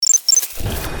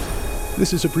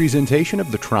This is a presentation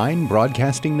of the Trine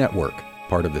Broadcasting Network,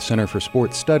 part of the Center for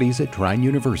Sports Studies at Trine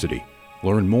University.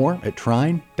 Learn more at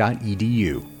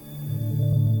trine.edu.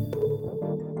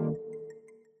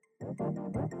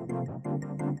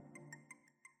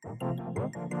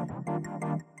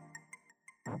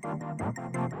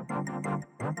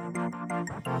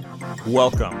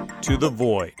 Welcome to The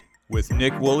Void with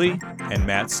Nick Woolley and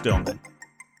Matt Stillman.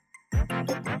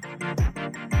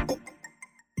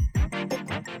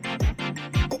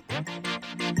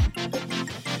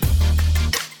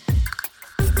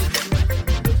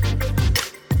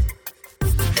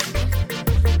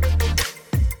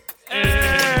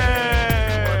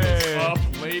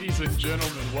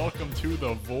 To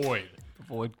The Void. The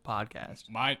Void Podcast.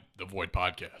 The Void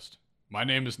Podcast. My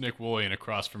name is Nick Woolley, and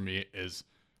across from me is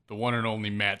the one and only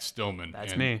Matt Stillman.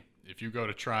 That's and me. If you go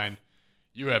to Trine,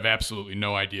 you have absolutely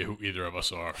no idea who either of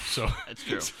us are. So that's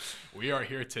true. We are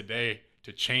here today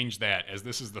to change that, as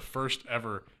this is the first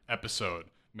ever episode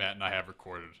Matt and I have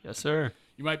recorded. Yes, sir.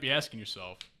 You might be asking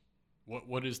yourself,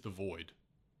 what is The Void?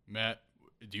 Matt,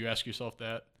 do you ask yourself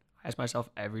that? I ask myself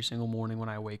every single morning when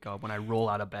I wake up, when I roll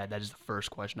out of bed. That is the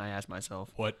first question I ask myself.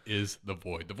 What is The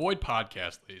Void? The Void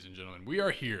Podcast, ladies and gentlemen. We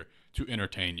are here to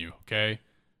entertain you, okay?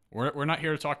 We're not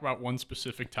here to talk about one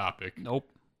specific topic. Nope.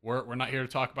 We're not here to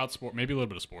talk about sport. Maybe a little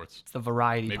bit of sports. It's the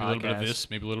variety maybe podcast. Maybe a little bit of this,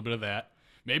 maybe a little bit of that.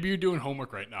 Maybe you're doing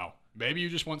homework right now. Maybe you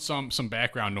just want some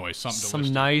background noise, something to listen to.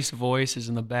 Some nice voices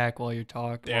in the back while you're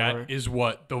talking. That is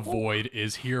what The Void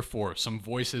is here for. Some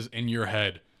voices in your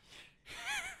head.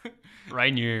 Right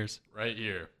in your ears. Right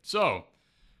here. So,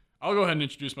 I'll go ahead and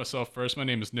introduce myself first. My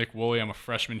name is Nick Woolley. I'm a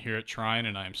freshman here at Trine,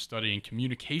 and I am studying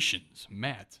communications.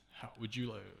 Matt, how would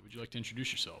you like to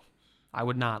introduce yourself? I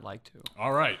would not like to.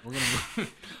 All right. We're gonna.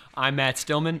 I'm Matt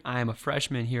Stillman. I am a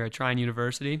freshman here at Trine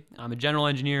University. I'm a general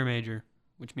engineer major,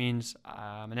 which means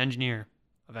I'm an engineer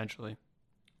eventually.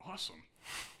 Awesome.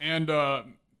 And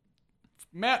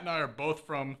Matt and I are both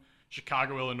from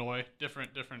Chicago, Illinois.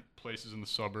 Different places in the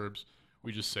suburbs.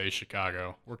 We just say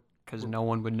Chicago. Because no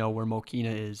one would know where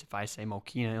Mokina is if I say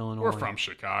Mokina, Illinois. We're from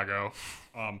Chicago.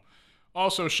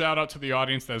 Also, shout out to the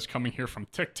audience that is coming here from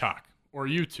TikTok or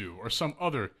YouTube or some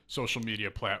other social media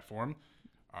platform.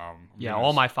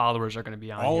 All my followers are going to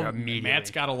be on here immediately. Matt's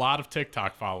got a lot of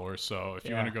TikTok followers, so if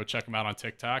you want to go check them out on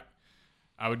TikTok,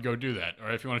 I would go do that.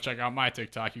 Or if you want to check out my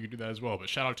TikTok, you could do that as well. But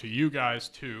shout out to you guys,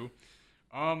 too.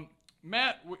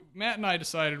 Matt and I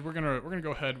decided we're gonna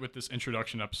go ahead with this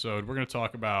introduction episode. We're gonna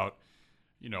talk about,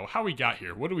 how we got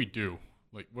here. What do we do?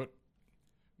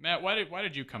 Matt, why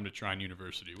did you come to Trine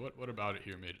University? What about it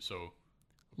here made it so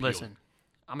appealing? Listen,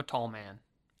 I'm a tall man.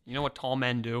 You know what tall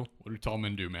men do? What do tall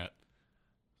men do, Matt?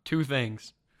 Two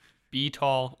things: be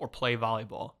tall or play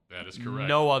volleyball. That is correct.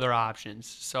 No other options.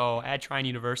 So at Trine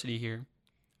University here,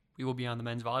 we will be on the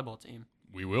men's volleyball team.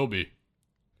 We will be.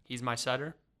 He's my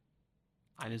setter.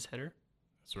 I'm his hitter.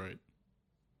 That's right.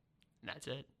 And that's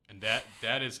it. And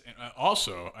that is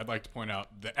also, I'd like to point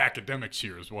out the academics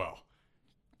here as well.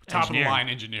 Top of the line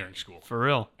engineering school. For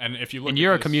real. And if you look, and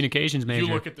you're a communications major. If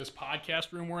you look at this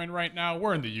podcast room we're in right now,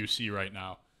 we're in the UC right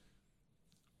now.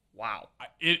 Wow.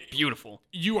 Beautiful.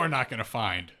 You are not going to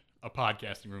find a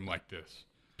podcasting room like this.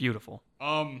 Beautiful.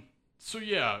 So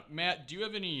yeah, Matt, do you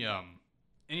have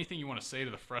anything you want to say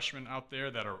to the freshmen out there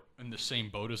that are in the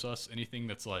same boat as us? Anything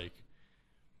that's like,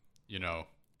 a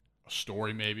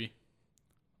story maybe?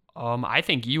 I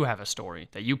think you have a story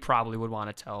that you probably would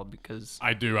want to tell because...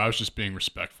 I do. I was just being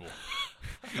respectful.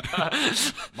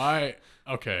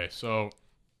 Okay, so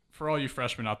for all you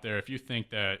freshmen out there, if you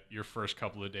think that your first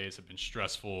couple of days have been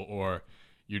stressful or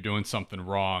you're doing something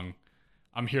wrong,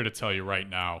 I'm here to tell you right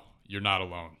now, you're not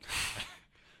alone.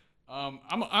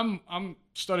 I'm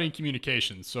studying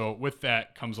communications, so with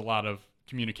that comes a lot of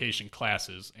communication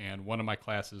classes, and one of my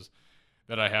classes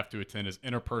that I have to attend is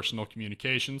interpersonal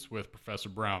communications with Professor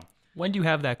Brown. When do you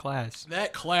have that class?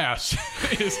 That class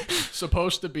is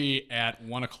supposed to be at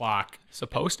 1 o'clock.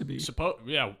 Supposed to be?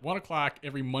 1 o'clock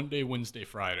every Monday, Wednesday,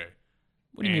 Friday.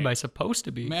 What do you mean by supposed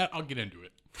to be? Matt, I'll get into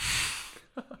it.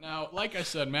 Now, like I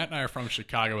said, Matt and I are from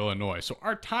Chicago, Illinois, so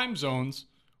our time zones,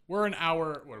 we're an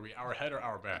hour, what are we, hour ahead or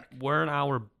hour back? We're an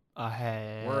hour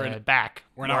ahead. We're an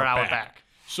hour back.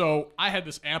 So I had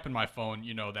this app in my phone,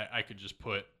 that I could just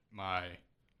put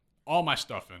all my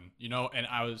stuff in, and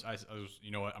I was,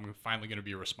 you know what, I'm finally going to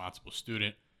be a responsible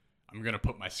student. I'm going to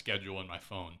put my schedule in my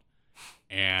phone.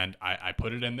 And I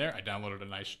put it in there. I downloaded a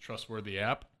nice, trustworthy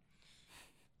app.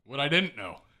 What I didn't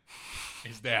know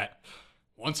is that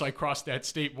once I crossed that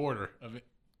state border of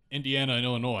Indiana and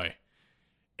Illinois,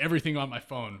 everything on my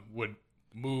phone would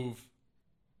move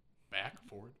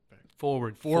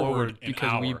Forward an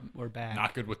because hour. we're back.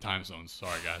 Not good with time zones.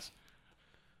 Sorry, guys.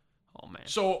 Oh, man.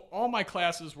 So all my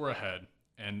classes were ahead,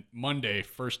 and Monday,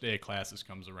 first day of classes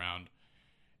comes around,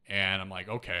 and I'm like,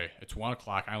 okay, it's 1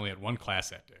 o'clock. I only had one class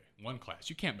that day. One class.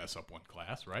 You can't mess up one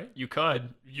class, right? You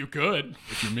could. You could,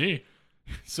 if you're me.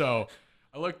 So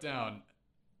I look down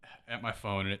at my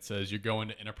phone, and it says, you're going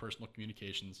to interpersonal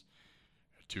communications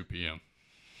at 2 p.m.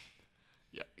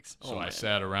 Yikes. So I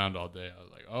sat around all day. I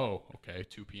was like, oh, okay,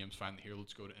 2 p.m.'s finally here.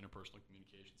 Let's go to interpersonal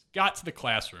communications. Got to the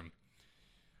classroom.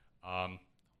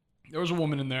 There was a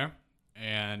woman in there,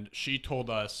 and she told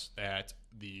us that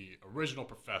the original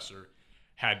professor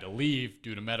had to leave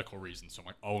due to medical reasons. So I'm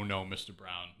like, oh no, Mr.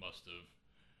 Brown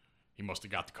must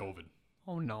have got the COVID.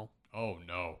 Oh, no. Oh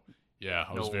no. Yeah,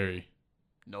 I was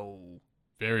No.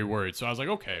 very worried. So I was like,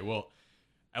 okay, well,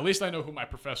 at least I know who my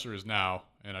professor is now,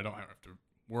 and I don't have to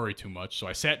worry too much. So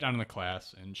I sat down in the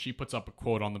class, and she puts up a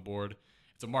quote on the board.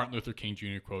 It's a Martin Luther King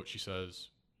Jr. quote. She says,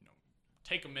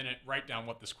 take a minute, write down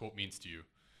what this quote means to you.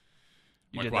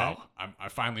 I'm like, wow, I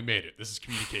finally made it. This is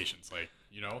communications. Like,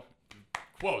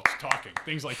 quotes, talking,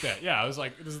 things like that. Yeah, I was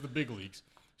like, this is the big leagues.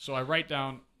 So I write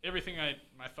down everything,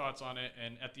 my thoughts on it,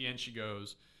 and at the end she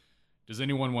goes, does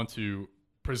anyone want to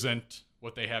present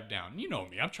what they have down? You know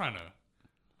me. I'm trying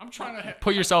to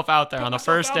put yourself out there on the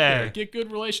first day. Get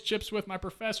good relationships with my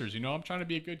professors. I'm trying to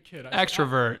be a good kid.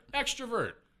 Extrovert.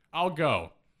 Extrovert. I'll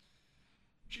go.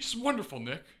 She's wonderful,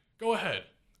 Nick. Go ahead.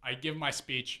 I give my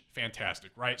speech. Fantastic,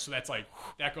 right? So that's like,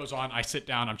 that goes on. I sit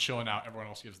down. I'm chilling out. Everyone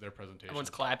else gives their presentation. Everyone's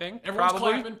clapping? Everyone's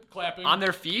probably? clapping. On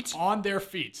their feet? On their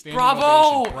feet. Standing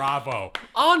Bravo! ovation. Bravo.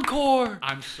 Encore!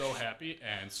 I'm so happy.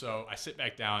 And so I sit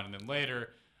back down, and then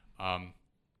later,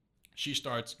 she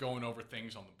starts going over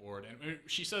things on the board. And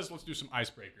she says, let's do some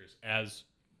icebreakers, as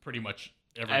pretty much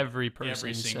every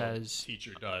single says.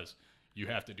 teacher does. You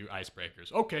have to do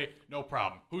icebreakers. Okay, no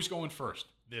problem. Who's going first?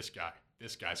 This guy.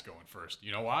 This guy's going first.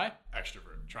 You know why?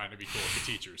 Extrovert. Trying to be cool with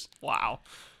the teachers. Wow.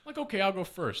 I'm like, okay, I'll go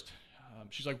first.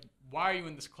 She's like, why are you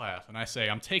in this class? And I say,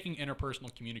 I'm taking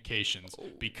interpersonal communications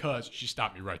because she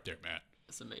stopped me right there, Matt.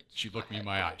 That's amazing. She looked me in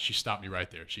my eye. She stopped me right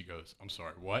there. She goes, I'm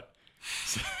sorry, what?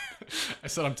 I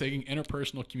said, I'm taking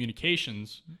interpersonal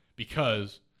communications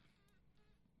because,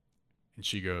 and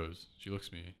she looks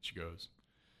at me, she goes,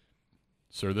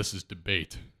 sir, this is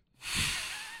debate.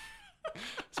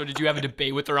 So did you have a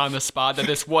debate with her on the spot that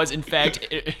this was, in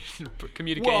fact,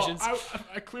 communications? Well,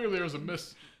 I clearly there was a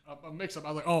mix-up. I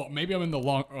was like, oh, maybe I'm in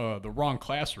the wrong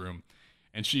classroom.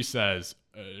 And she says,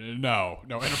 no,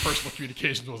 interpersonal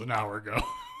communications was an hour ago.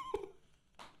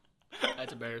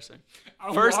 That's embarrassing.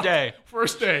 First day,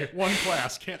 one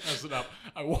class, can't mess it up.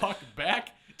 I walked back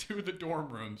to the dorm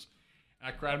rooms,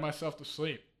 and I cried myself to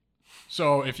sleep.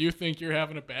 So if you think you're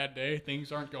having a bad day,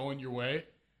 things aren't going your way,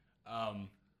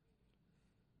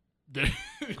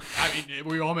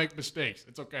 we all make mistakes.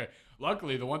 It's okay.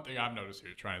 Luckily, the one thing I've noticed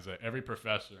here, Trine, is that every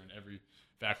professor and every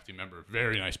faculty member,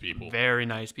 very nice people. Very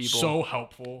nice people. So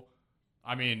helpful.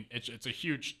 I mean, it's a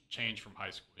huge change from high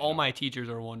school. All my teachers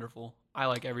are wonderful. I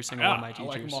like every single one of my teachers. I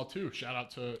like them all too. Shout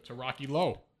out to Rocky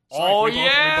Lowe. We both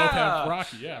have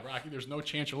Rocky. Yeah, Rocky, there's no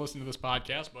chance you're listening to this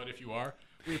podcast, but if you are,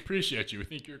 we appreciate you. We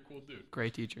think you're a cool dude.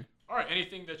 Great teacher. All right,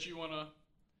 anything that you wanna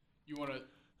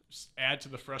add to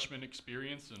the freshman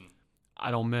experience? And I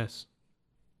don't miss.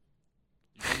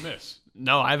 You don't miss?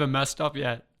 No, I haven't messed up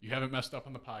yet. You haven't messed up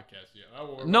on the podcast yet?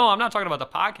 No, I'm not talking about the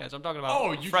podcast. I'm talking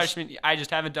about freshman. Just, I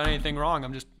just haven't done anything wrong.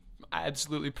 I'm just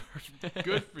absolutely perfect.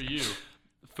 Good for you.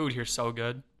 The food here's so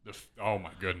good. Oh,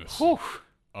 my goodness. Whew.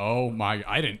 Oh, my.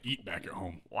 I didn't eat back at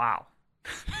home. Wow.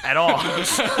 At all.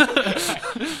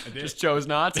 Just chose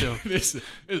not to. This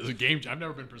is a game. I've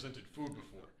never been presented food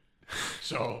before.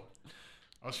 So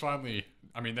I was finally,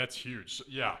 that's huge. So,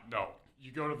 yeah, no.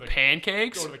 You go to the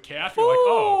pancakes? Go to the cafe, you're like,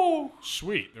 oh,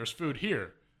 sweet, there's food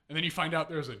here. And then you find out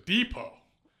there's a depot.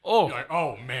 Oh. You're like,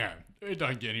 oh, man, it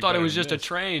doesn't get any Thought better it was than just a this.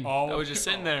 train that was just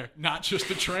sitting there. Not just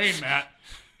a train, Matt.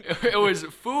 It was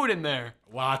food in there.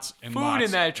 Lots and food lots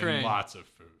in that train. And lots of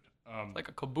food. Like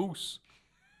a caboose.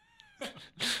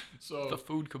 So the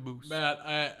food caboose. Matt,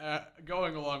 I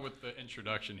going along with the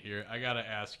introduction here, I got to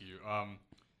ask you,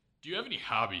 do you have any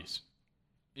hobbies?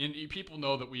 People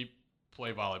know that we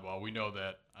play volleyball. We know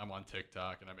that I'm on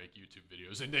TikTok and I make YouTube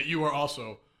videos, and that you are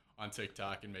also on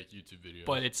TikTok and make YouTube videos.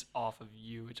 But it's off of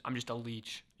you. I'm just a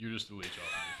leech. You're just a leech.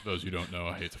 For those who don't know,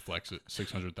 I hate to flex it.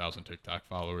 600,000 TikTok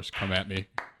followers. Come at me.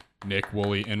 Nick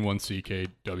Woolley,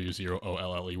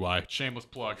 N1CKW0OLLEY. Shameless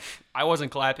plug. I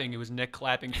wasn't clapping. It was Nick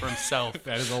clapping for himself.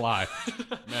 That is a lie.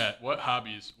 Matt, what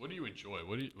hobbies? What do you enjoy?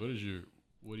 What do you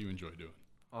enjoy doing?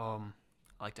 I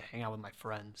like to hang out with my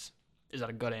friends. Is that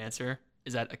a good answer?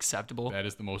 Is that acceptable? That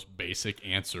is the most basic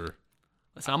answer.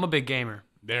 Listen, I'm a big gamer.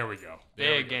 There we go.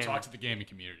 Big gamer. Talk to the gaming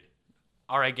community.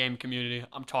 All right, game community.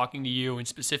 I'm talking to you, and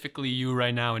specifically you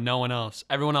right now, and no one else.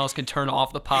 Everyone else can turn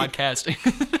off the podcasting.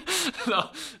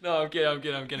 No, I'm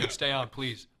kidding. Stay on,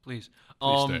 please. Please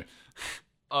stay.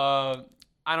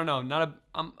 I don't know.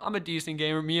 I'm a decent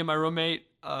gamer. Me and my roommate.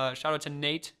 Shout out to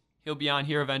Nate. He'll be on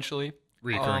here eventually.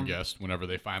 Recurring guest whenever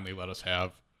they finally let us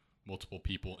have multiple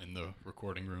people in the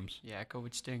recording rooms. Yeah,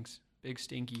 COVID stinks. Big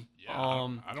stinky. Yeah,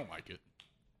 I don't like it.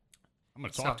 I'm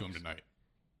going to talk to him tonight.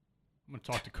 I'm going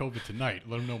to talk to COVID tonight.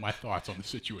 Let him know my thoughts on the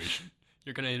situation.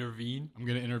 You're going to intervene? I'm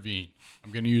going to intervene.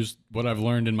 I'm going to use what I've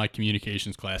learned in my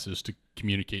communications classes to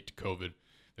communicate to COVID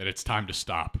that it's time to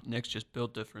stop. Nick's just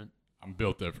built different. I'm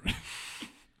built different.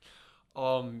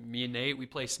 Me and Nate, we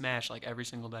play Smash like every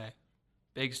single day.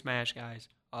 Big Smash guys.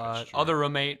 That's true. Other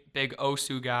roommate, big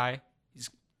Osu guy. He's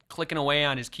clicking away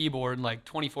on his keyboard like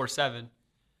 24/7.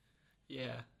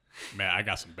 Yeah. Man, I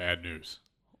got some bad news.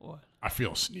 What? I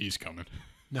feel a sneeze coming.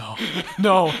 No. Do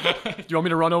you want me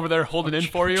to run over there, hold it in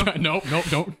for you? Nope,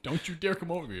 don't you dare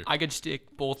come over here. I could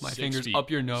stick both my 6 fingers feet. up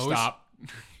your nose. Stop.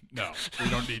 No, we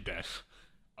don't need that.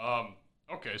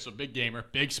 Okay, so big gamer,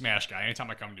 big Smash guy.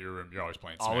 Anytime I come to your room, you're always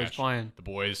playing Smash. Always playing. The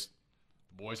boys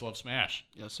love Smash.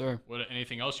 Yes, sir. What?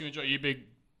 Anything else you enjoy? You big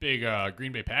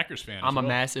Green Bay Packers fan? I'm a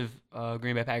massive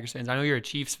Green Bay Packers fan. I know you're a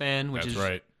Chiefs fan, which That's is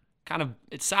right. kind of,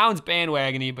 it sounds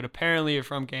bandwagony, but apparently you're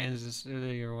from Kansas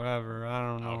City or whatever. I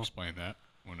don't know. I'll explain that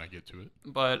when I get to it.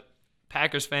 But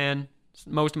Packers fan.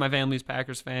 Most of my family's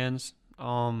Packers fans.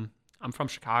 I'm from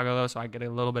Chicago though, so I get a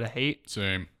little bit of hate.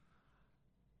 Same.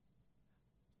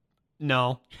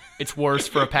 No, it's worse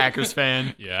for a Packers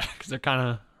fan. Yeah, because they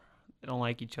don't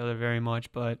like each other very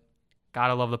much. But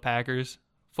gotta love the Packers.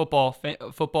 Football,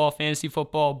 fantasy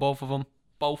football, both of them,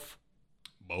 both.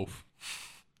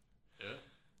 Yeah.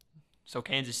 So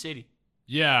Kansas City.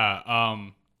 Yeah.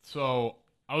 So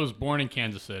I was born in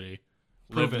Kansas City.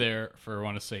 Prove Lived it. there for, I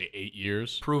want to say, 8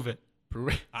 years. Prove it. Prove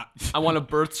it. I want a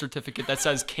birth certificate that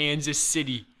says Kansas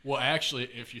City. Well, actually,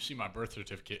 if you see my birth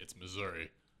certificate, it's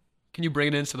Missouri. Can you bring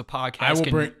it into the podcast? I will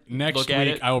bring next look at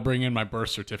week. it? I will bring in my birth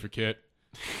certificate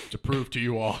to prove to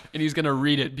you all. And he's gonna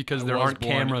read it because there was aren't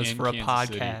born cameras in for a Kansas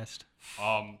City.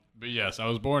 podcast. But yes, I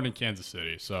was born in Kansas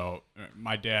City. So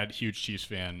my dad, huge Chiefs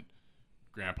fan.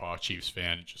 Grandpa, Chiefs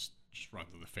fan. Just runs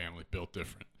in the family. Built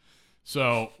different.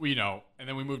 So and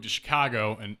then we moved to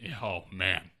Chicago, and oh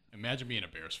man, imagine being a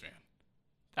Bears fan.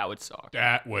 That would suck.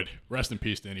 That would. Rest in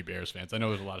peace to any Bears fans. I know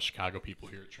there's a lot of Chicago people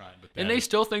here at Trine, but And they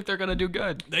still think they're gonna do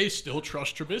good. they still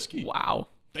trust Trubisky. Wow.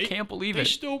 Can't believe they it.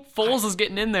 still- Foles is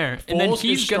getting in there, and then Foles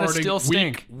he's is gonna starting still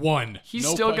stink. Week 1. He's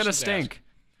No still gonna questions stink asked.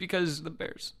 because the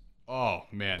Bears. Oh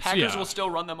man, Packers So, will still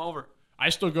run them over. I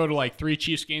still go to like 3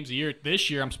 Chiefs games a year. This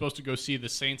year, I'm supposed to go see the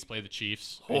Saints play the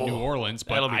Chiefs in New Orleans,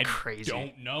 but that'll be I crazy.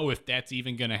 don't know if that's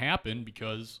even going to happen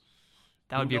because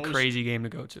That would be a knows? crazy game to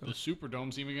go to. the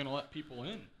Superdome's even going to let people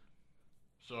in.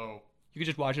 So You could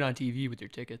just watch it on TV with your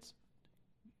tickets.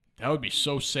 that would be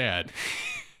so sad,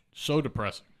 so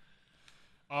depressing.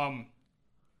 Yeah,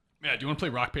 do you want to play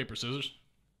rock paper scissors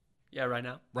Yeah, right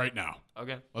now. right now?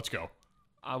 Okay. Let's go.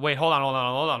 Wait, hold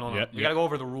on. Yep, We yep. gotta go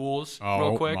over the rules Oh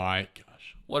real quick. my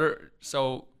gosh.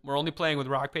 So we're only playing with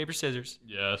rock, paper, scissors,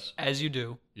 Yes. as you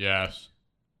do. Yes.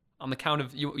 On the count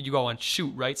of you go on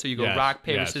shoot, right? So you go Yes, rock,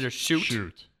 paper, yes. scissors, shoot.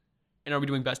 Shoot. And are we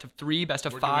doing best of 3, best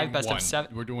of We're 5, doing best one. of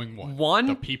 7? We're doing one. One?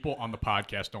 The people on the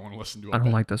podcast don't want to listen to it. I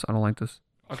don't like this.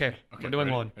 Okay, we're doing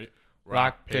ready? one. Ready?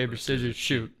 Rock, paper, scissors,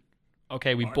 shoot.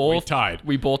 Okay, we All right, both we tied.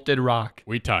 We both did rock.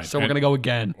 We tied. So we're gonna go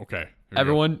again. Okay. here we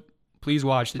Everyone, please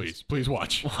watch go. this. Please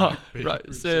watch. Rock, Paper,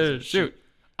 scissors, shoot.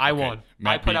 I Okay, won.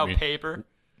 Matt I put beat out me. paper,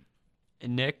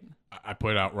 and Nick, I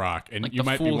put out rock, and like you the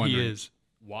might be fool wondering he is.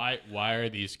 why are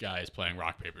these guys playing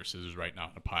rock paper scissors right now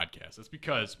on a podcast? That's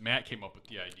because Matt came up with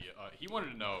the idea. He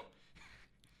wanted to know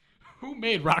who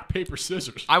made rock paper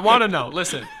scissors. I want to know.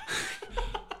 Listen.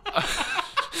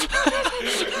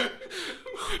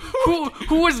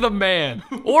 Who was the man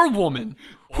or woman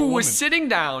who was woman. sitting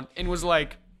down and was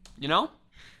like,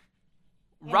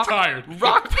 rock, tired.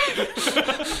 rock, paper.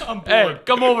 I'm bored. Hey,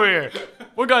 come over here.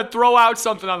 We're gonna throw out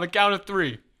something on the count of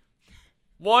 3.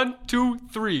 1, 2,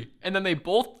 3, and then they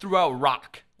both threw out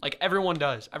rock, like everyone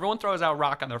does. Everyone throws out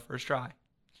rock on their first try.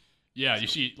 Yeah, you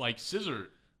see, like scissor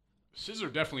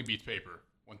definitely beats paper,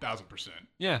 1,000%.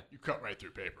 Yeah, You cut right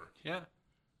through paper. yeah,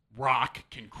 Rock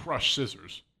can crush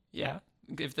scissors. yeah.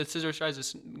 If the scissors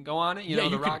tries to go on it, Yeah, the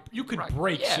you rock. you could rock-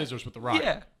 break yeah. scissors with the rock.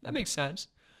 Yeah, that makes sense.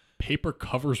 Paper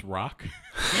covers rock.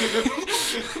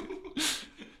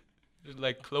 It's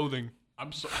like clothing.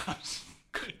 It's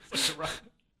like a rock.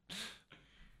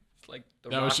 It's like the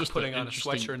That Rock was just putting an on a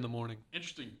interesting- sweatshirt in the morning.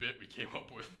 Interesting bit we came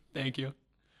up with. Thank you.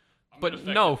 I'm But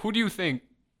gonna no, fact who do you think?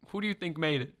 Who do you think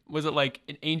made it? Was it like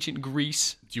in ancient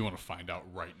Greece? Do you want to find out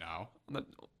right now?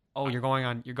 Oh, he's going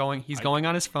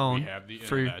on his phone. We have the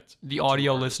For internet. the to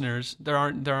audio our- listeners. There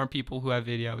aren't people who have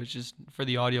video. It's just for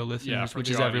the audio listeners, Yeah, for which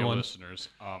the is audio everyone. listeners.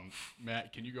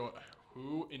 Matt, can you go?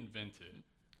 Who invented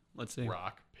Let's see.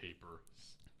 rock, paper?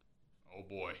 Oh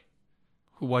boy.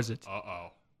 Who was it?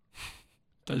 Uh-oh.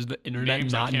 Does the internet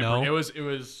Names I not can't know? It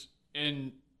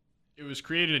was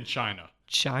created in China.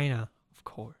 China, of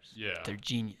course. Yeah. They're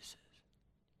geniuses.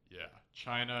 Yeah.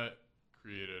 China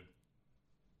created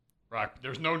rock.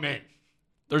 There's no name.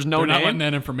 There's no They're not name. letting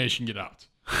that information get out.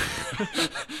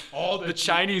 All The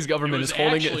Chinese government is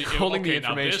holding the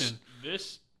information.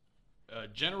 This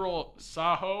General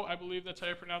Saho, I believe that's how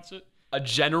you pronounce it. A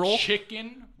general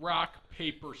Chicken, rock,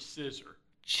 paper, scissor.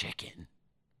 chicken.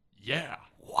 Yeah.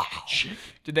 Wow. Chicken.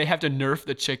 Did they have to nerf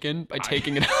the chicken by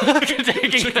taking it? The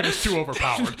chicken is too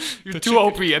overpowered. You're too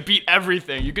OP. It beat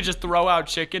everything. You could just throw out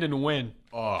chicken and win.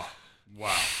 Oh,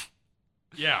 wow.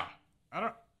 Yeah. I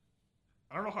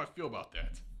don't know how I feel about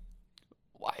that.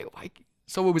 Why?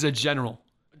 So it was a general.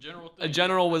 A general thing. A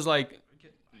general was like,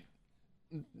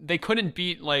 they couldn't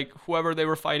beat like whoever they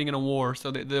were fighting in a war.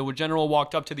 So the general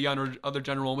walked up to the other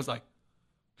general and was like,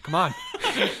 "Come on."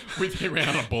 They ran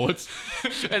out of bullets.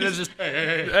 And it's just,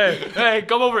 hey, hey,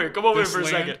 come over here for a land,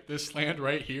 second. This land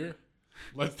right here.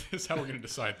 This is how we're gonna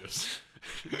decide this.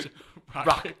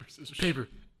 Rock, paper, scissors. Paper,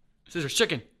 scissors,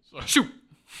 chicken. Shoot.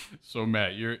 So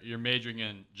Matt, you're majoring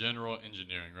in general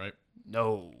engineering, right?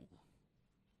 No.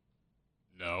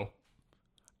 No.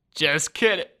 Just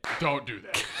kidding. Don't do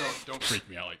that. Don't freak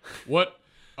me out like that. What?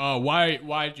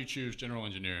 Why did you choose general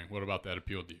engineering? What about that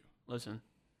appealed to you? Listen,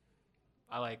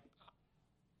 I like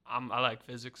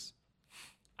physics.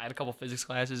 I had a couple physics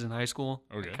classes in high school.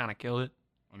 Okay. I kind of killed it.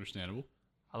 Understandable.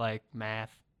 I like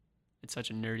math. It's such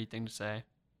a nerdy thing to say.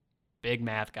 Big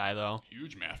math guy, though.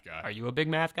 Huge math guy. Are you a big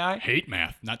math guy? Hate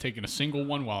math. Not taking a single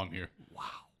one while I'm here. Wow.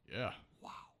 Yeah. Wow.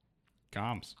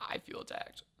 Comms. I feel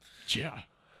attacked. Yeah.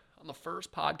 On the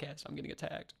first podcast, I'm getting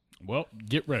attacked. Well,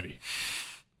 get ready.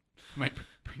 Might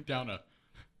bring down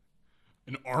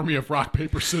an army of rock,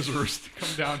 paper, scissors to come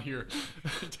down here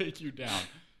and take you down.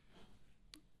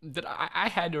 I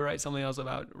had to write something else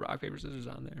about rock, paper, scissors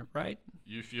on there, right?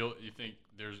 You think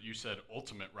you said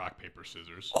ultimate rock, paper,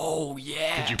 scissors. Oh,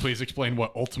 yeah. Could you please explain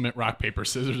what ultimate rock, paper,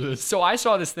 scissors is? So I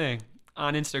saw this thing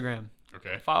on Instagram.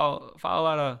 Okay. Follow a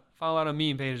lot of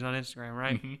meme pages on Instagram,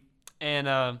 right? Mm-hmm.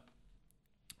 And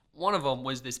one of them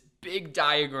was this big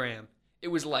diagram. It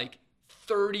was like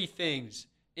 30 things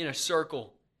in a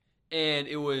circle, and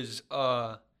it was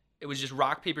just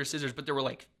rock, paper, scissors. But there were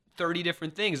like 30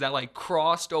 different things that like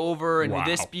crossed over, and Wow.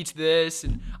 this beats this,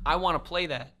 and I want to play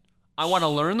that. I want to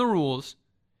learn the rules,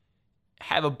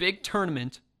 have a big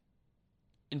tournament,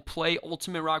 and play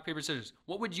ultimate rock, paper, scissors.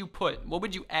 What would you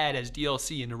add as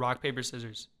DLC into rock, paper,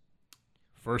 scissors?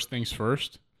 First things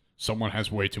first, someone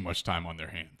has way too much time on their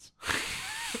hands.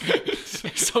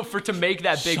 So to make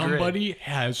that big grid. Somebody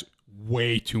has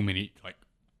way too many,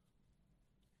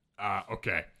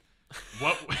 okay.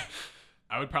 What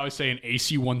I would probably say an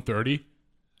AC 130.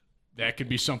 That could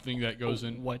be something that goes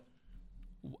in. What?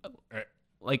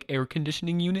 Like air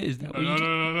conditioning unit? Is that what you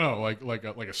No. Like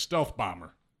a stealth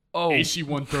bomber. Oh. AC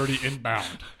 130 inbound.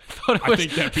 I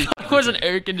think that beats it was an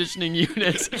air conditioning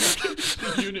unit.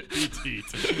 Unit beats heat.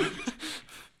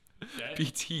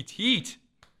 Beats heat.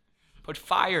 Put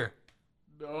fire.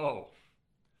 No.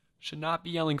 Should not be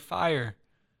yelling fire.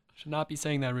 Should not be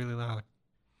saying that really loud.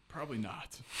 Probably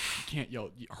not. You can't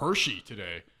yell. Hershey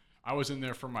today. I was in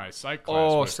there for my psych class.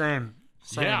 Oh, with- same.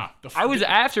 Yeah. I was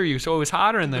after you, so it was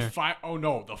hotter in there. Oh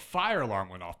no, the fire alarm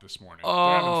went off this morning. Oh.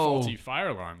 They're having faulty fire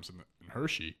alarms in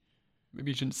Hershey.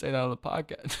 Maybe you shouldn't say that on the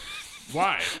podcast.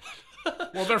 Why?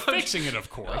 Well, they're fixing it, of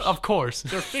course. Of course.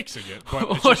 They're fixing it. But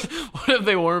it's What, just, what if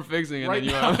they weren't fixing it? Right And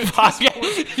you were now, on the it's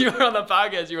podcast. You were on the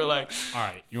podcast. You were like, all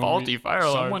right. You Faulty fire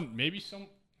alarm.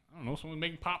 Someone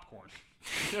making popcorn.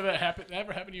 Did that happen? That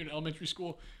ever happened to you in elementary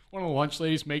school? One of the lunch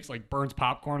ladies burns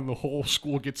popcorn, and the whole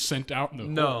school gets sent out,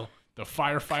 and the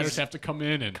firefighters have to come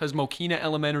in and. because Mokina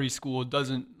Elementary School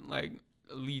doesn't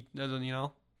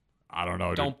I don't know.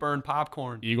 Dude. don't burn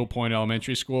popcorn. Eagle Point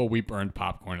Elementary School, we burned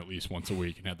popcorn at least once a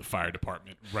week and had the fire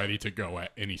department ready to go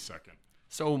at any second.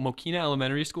 So Mokina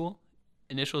Elementary School,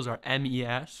 initials are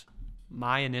MES.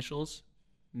 My initials,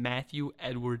 Matthew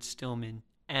Edward Stillman,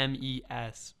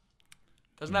 MES.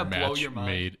 Doesn't that blow your mind?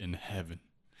 Match made in heaven.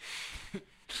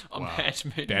 A Wow. match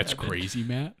made in That's heaven. crazy,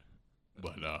 Matt.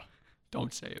 But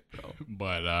Don't say it, bro.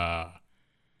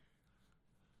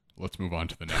 let's move on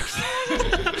to the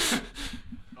next.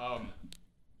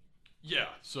 Yeah,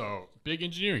 so big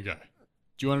engineering guy.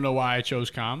 Do you want to know why I chose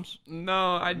comms?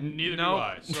 No, Neither no. do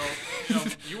I. So,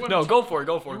 you want No, to go for it.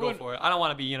 Go for it. I don't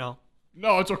want to be, No,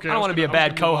 it's okay. I don't want to be a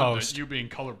bad co-host. You being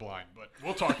colorblind, but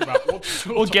we'll talk about.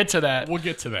 We'll get to that. We'll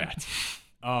get to that.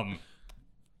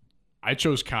 I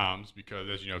chose comms because,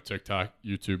 as you know, TikTok,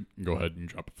 YouTube. Go ahead and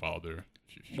drop a follow there.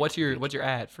 What's your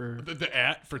ad for? The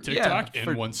at for TikTok? Yeah,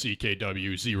 for-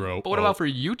 N1CKW0. But what about for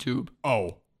YouTube?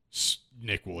 Oh,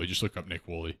 Nick Woolley. Just look up Nick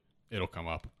Woolley. It'll come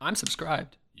up. I'm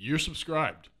subscribed. You're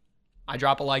subscribed. I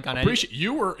drop a like on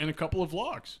You were in a couple of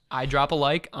vlogs. I drop a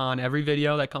like on every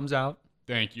video that comes out.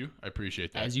 Thank you. I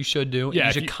appreciate that. As you should do. Yeah,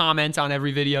 You should comment on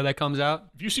every video that comes out.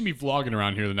 If you see me vlogging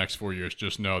around here the next 4 years,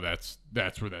 just know that's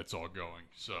where that's all going.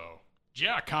 So,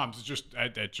 yeah, comms is just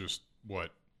that's just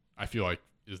what I feel like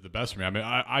is the best for me. I mean,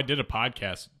 I did a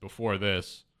podcast before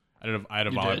this. I had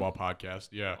a volleyball podcast.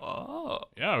 Yeah. Oh.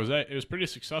 Yeah, it was pretty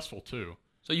successful too.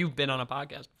 So you've been on a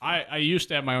podcast before. I used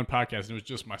to have my own podcast, and it was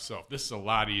just myself. This is a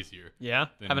lot easier. Yeah?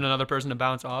 Having another person to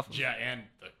bounce off of. Yeah, and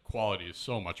the quality is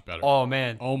so much better. Oh,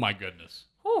 man. Oh, my goodness.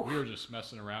 Whew. We were just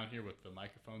messing around here with the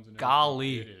microphones and everything.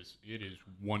 Golly. It is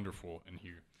wonderful in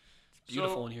here. It's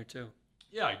beautiful in here, too.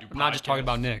 Yeah, I do I'm not just talking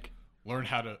about Nick. Learn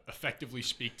how to effectively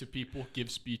speak to people, give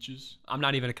speeches. I'm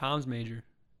not even a comms major,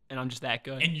 and I'm just that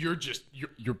good. And you're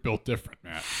built different,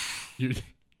 Matt.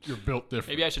 You're built different.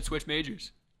 Maybe I should switch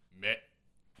majors. Matt,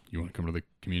 you want to come to the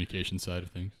communication side of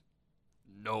things?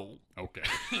 No. Okay.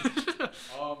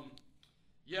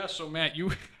 Yeah, so Matt,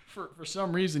 you for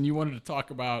some reason you wanted to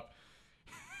talk about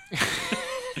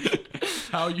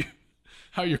how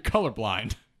you're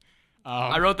colorblind.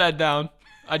 I wrote that down.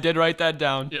 I did write that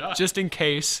down. Yeah. Just in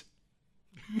case.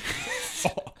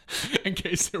 In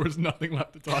case there was nothing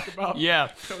left to talk about. Yeah.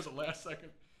 That was the last second.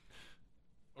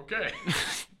 Okay.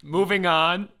 Moving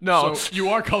on. No. So you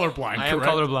are colorblind, I am correct?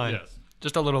 colorblind. Yes.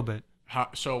 Just a little bit.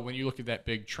 So when you look at that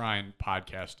big Trine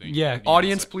podcasting. Yeah.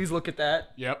 Audience, please look at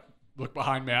that. Yep. Look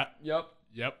behind Matt. Yep.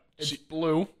 Yep. It's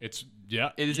blue. It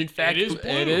is in fact it is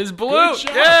blue. It is blue. Good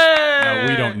job. Yay! Now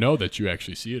we don't know that you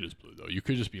actually see it as blue though. You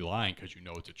could just be lying because you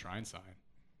know it's a Trine sign.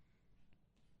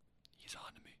 He's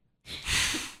on to me.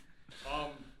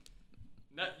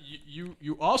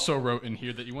 You also wrote in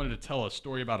here that you wanted to tell a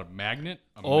story about a magnet.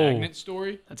 Magnet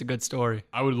story. That's a good story.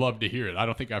 I would love to hear it. I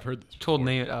don't think I've heard this before.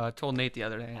 Told Nate the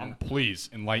other day. Please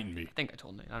enlighten me. I think I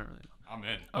told Nate. I don't really know. I'm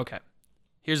in. Okay.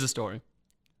 Here's the story.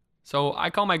 So I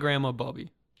call my grandma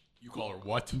Bubby. You call her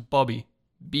what? Bubby.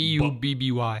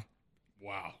 Bubby.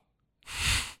 Wow.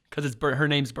 Because her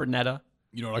name's Bernetta.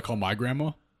 You know what I call my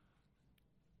grandma?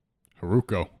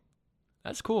 Haruko.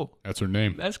 That's cool. That's her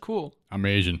name. That's cool. I'm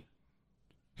Asian.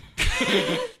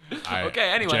 Okay,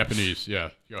 anyway. Japanese, yeah.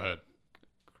 Go ahead.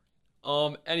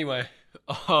 Anyway.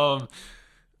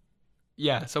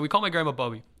 Yeah, so we call my grandma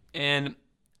Bubby. And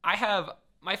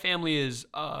my family is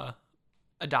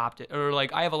adopted, or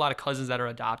like I have a lot of cousins that are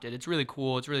adopted. It's really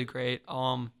cool. It's really great.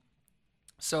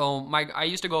 So I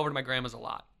used to go over to my grandma's a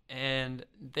lot, and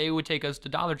they would take us to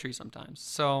Dollar Tree sometimes.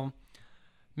 So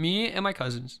me and my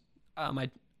cousins,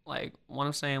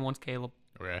 one's Sam, one's Caleb.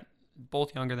 Okay.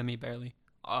 Both younger than me, barely.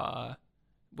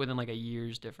 Within like a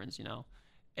year's difference, you know.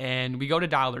 And we go to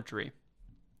Dollar Tree.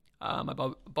 My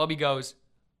Bubby goes,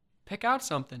 pick out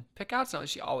something.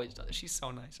 She always does it. She's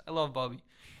so nice. I love Bubby.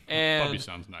 And Bubby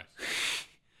sounds nice.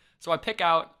 So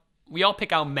we all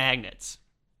pick out magnets.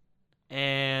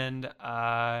 And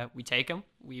we take them.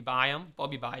 We buy them.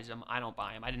 Bubby buys them. I don't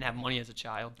buy them. I didn't have money as a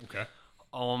child. Okay.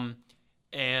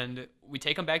 And we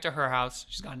take them back to her house.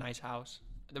 She's got a nice house.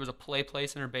 There was a play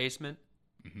place in her basement.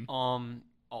 Mm-hmm.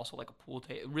 Also like a pool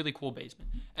table. Really cool basement.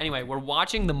 Anyway, we're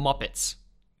watching the Muppets.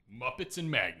 Muppets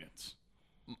and magnets.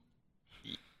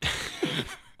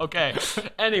 Okay.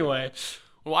 Anyway,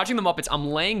 we're watching the Muppets. I'm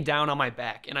laying down on my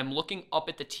back and I'm looking up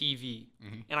at the TV.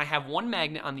 Mm-hmm. And I have one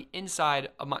magnet on the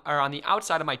on the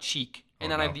outside of my cheek. And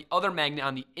then I have the other magnet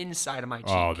on the inside of my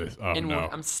cheek.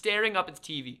 I'm staring up at the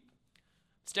TV.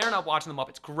 Staring up, watching the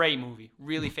Muppets. Great movie.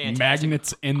 Really fantastic.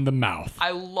 Magnets in the mouth.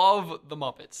 I love the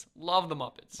Muppets. Love the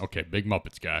Muppets. Okay, big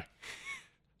Muppets guy.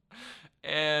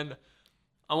 And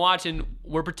I'm watching.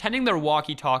 We're pretending they're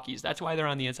walkie-talkies. That's why they're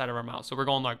on the inside of our mouth. So we're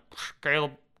going like,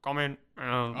 Caleb, come in.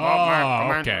 Come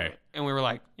okay. In. And we were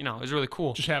like, it was really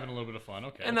cool. Just having a little bit of fun.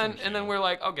 Okay. And then we're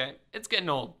like, okay, it's getting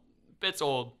old. Bit's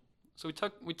old. So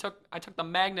I took the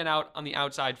magnet out on the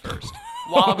outside first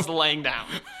while I was laying down.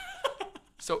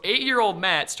 So 8-year-old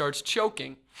Matt starts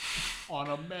choking. On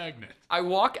a magnet. I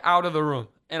walk out of the room,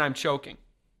 and I'm choking.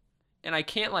 And I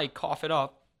can't, cough it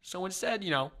up. So instead,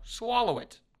 swallow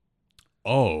it.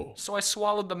 Oh. So I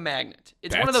swallowed the magnet.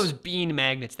 It's one of those bean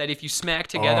magnets that if you smack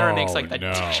together, it makes like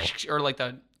the or like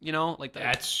the, like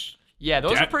the.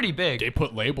 Those are pretty big. They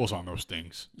put labels on those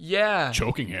things. Yeah.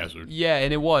 Choking hazard. Yeah,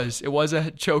 and it was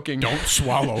a choking. Don't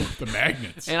swallow the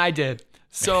magnets. And I did.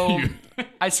 So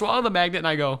I swallow the magnet and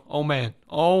I go, oh man,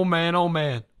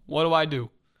 what do I do?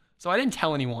 So I didn't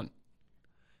tell anyone.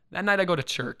 That night I go to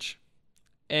church,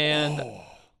 and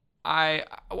I'm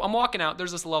walking out.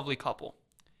 There's this lovely couple,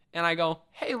 and I go,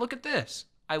 hey, look at this.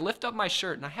 I lift up my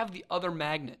shirt and I have the other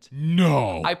magnet.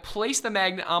 No. I place the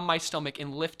magnet on my stomach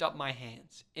and lift up my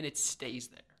hands, and it stays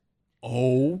there.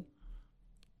 Oh.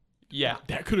 Yeah.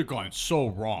 That could have gone so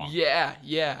wrong. Yeah.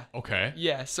 Okay.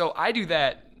 Yeah, so I do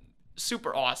that.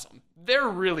 Super awesome. They're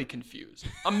really confused.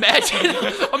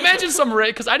 Imagine some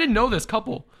because I didn't know this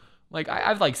couple. Like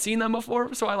I've like seen them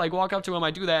before, so I like walk up to them,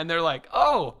 I do that, and they're like,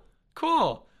 "Oh,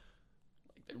 cool."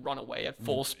 Like, they run away at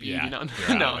full speed, Yeah,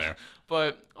 no. There.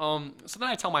 But so then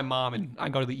I tell my mom, and I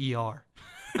go to the ER.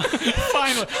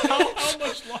 Finally, how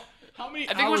much? How many?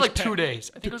 I think it was like 2 days.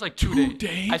 I think it was like 2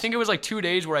 days. I think it was like 2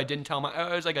 days where I didn't tell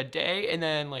my. It was like a day, and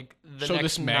then like the so next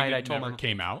this night magnet I told my never mom.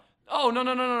 came out. Oh,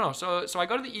 no. So I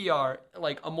go to the ER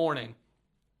like a morning,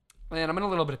 and I'm in a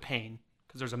little bit of pain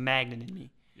because there's a magnet in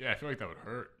me. Yeah, I feel like that would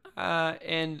hurt.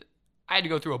 And I had to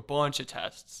go through a bunch of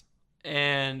tests,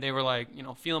 and they were like,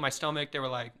 feeling my stomach. They were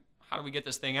like, how do we get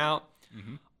this thing out?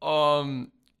 Mm-hmm.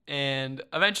 And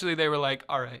eventually they were like,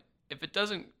 all right, if it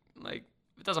doesn't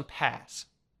pass,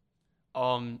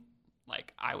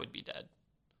 like I would be dead.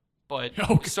 But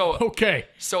okay.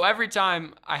 So every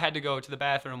time I had to go to the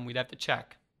bathroom, we'd have to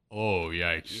check. Oh,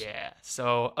 yikes. Yeah.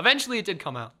 So eventually it did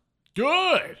come out.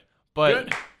 Good.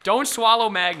 But don't swallow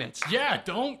magnets. Yeah,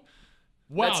 don't.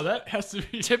 Wow, that has to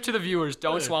be. Tip to the viewers,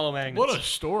 don't swallow magnets. What a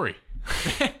story.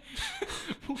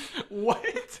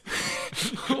 What?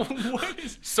 What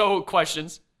is. So,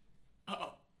 questions.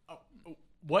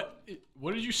 What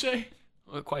did you say?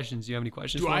 What questions? Do you have any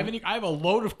questions? Do I have any? I have a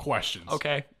load of questions.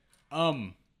 Okay.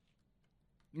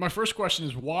 My first question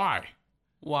is why?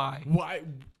 Why? Why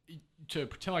to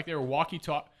pretend like they were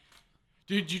walkie-talkie?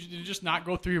 Did you just not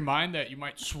go through your mind that you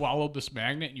might swallow this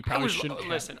magnet and you probably shouldn't?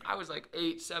 Listen, I was like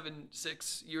 8, 7,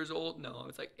 6 years old. No,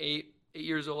 it's like 8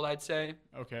 years old, I'd say.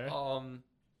 Okay. I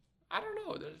don't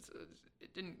know.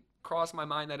 It didn't cross my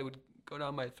mind that it would go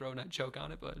down my throat and I'd choke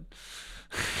on it, but.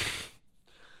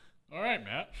 All right,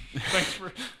 Matt. Thanks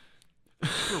for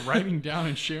writing down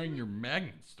and sharing your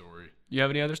magnet story. You have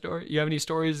any other story? You have any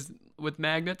stories with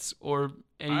magnets or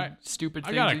any stupid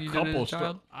things that you did as a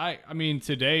child? I mean,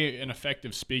 today in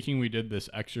effective speaking, we did this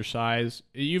exercise.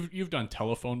 You've done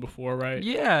telephone before, right?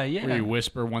 Yeah. Where you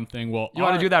whisper one thing. Well, you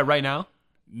want to do that right now?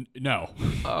 No.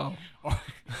 Oh.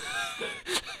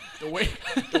 The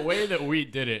way that we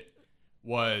did it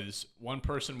was one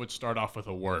person would start off with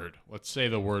a word. Let's say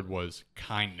the word was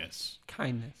kindness.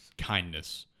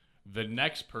 Kindness. The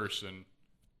next person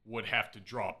would have to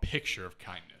draw a picture of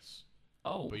kindness.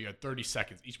 Oh. But you had 30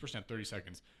 seconds. Each person had 30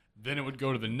 seconds. Then it would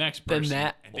go to the next person,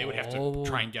 and they would have to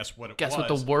try and guess what it was. Guess what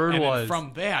the word and was.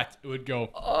 From that, it would go.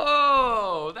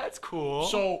 Oh, that's cool.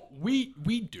 So we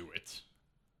do it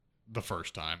the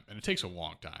first time, and it takes a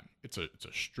long time. It's a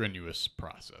strenuous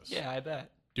process. Yeah, I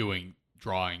bet.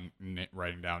 Drawing,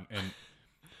 writing down, and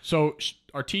so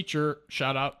our teacher,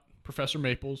 shout out Professor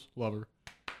Maples, love her.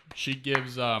 She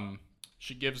gives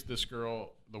this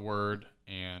girl the word,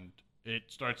 and it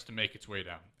starts to make its way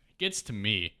down. It gets to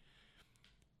me,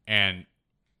 and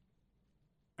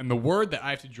the word that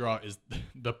I have to draw is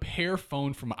the pear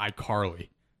phone from iCarly.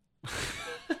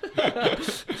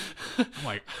 I'm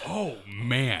like, oh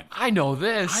man, I know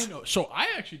this. I know. So I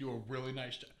actually do a really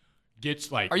nice job.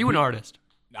 Gets like. Are you an artist?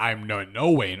 I'm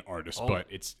no way an artist, but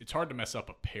it's hard to mess up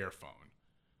a pear phone.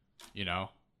 You know?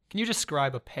 Can you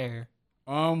describe a pear?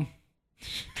 Can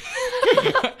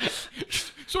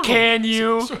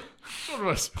you? Sort of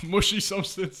a mushy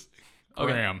substance.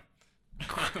 Okay.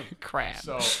 Cram.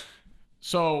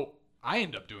 So I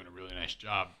end up doing a really nice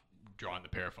job drawing the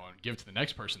pear phone. Give it to the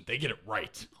next person. They get it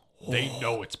right. They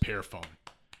know it's pear phone.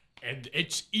 And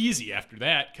it's easy after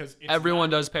that because everyone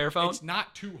does pear phone. It's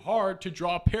not too hard to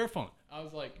draw a pear phone. I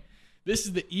was like, this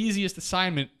is the easiest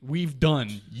assignment we've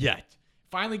done yet.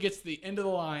 Finally gets to the end of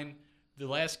the line. The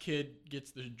last kid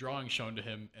gets the drawing shown to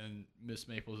him, and Miss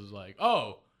Maples is like,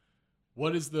 "Oh,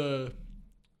 what is the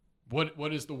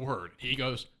word?" He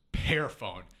goes, "Pear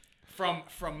phone."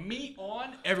 From me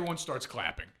on, everyone starts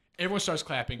clapping.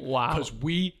 Wow. Because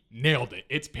we nailed it.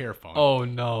 It's pear phone. Oh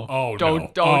no. Oh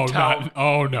don't no. tell.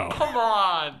 Oh no. Come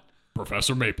on.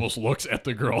 Professor Maples looks at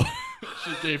the girl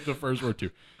she gave the first word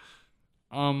to.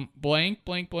 Blank.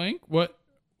 What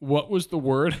was the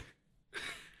word?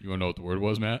 You want to know what the word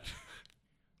was, Matt?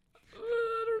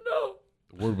 I don't know.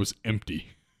 The word was empty.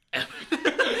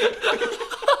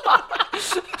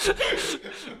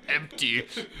 Empty.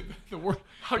 The word.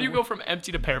 How do you go from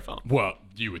empty to Pearphone? Well,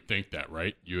 you would think that,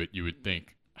 right? You would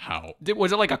think how.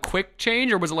 Was it like a quick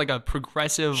change or was it like a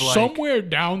progressive? Like... Somewhere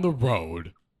down the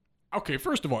road. Okay,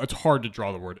 first of all, it's hard to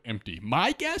draw the word empty.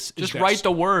 My guess is just write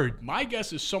the word. My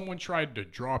guess is someone tried to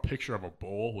draw a picture of a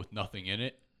bowl with nothing in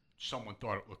it. Someone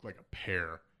thought it looked like a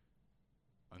pear.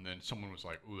 And then someone was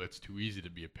like, ooh, that's too easy to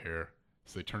be a pear.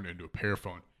 So they turned it into a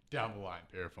Pearphone. Down the line,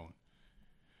 Pearphone.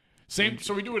 Same.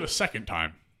 So we do it a second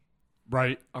time,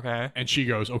 right? Okay. And she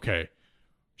goes, okay.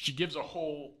 She gives a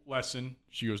whole lesson.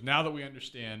 She goes, now that we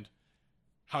understand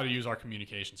how to use our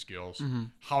communication skills,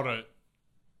 how to,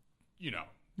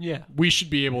 Yeah. we should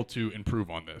be able to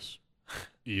improve on this.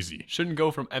 Easy. Shouldn't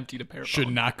go from empty to Pearphone. Should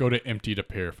not go to empty to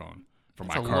Pearphone for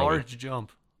That's my a Carly. large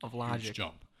jump of logic. Huge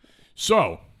jump.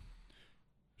 So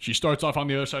she starts off on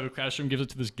the other side of the classroom, gives it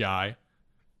to this guy.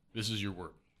 This is your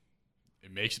word.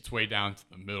 It makes its way down to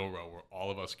the middle row where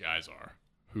all of us guys are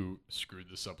who screwed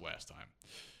this up last time.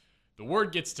 The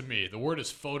word gets to me. The word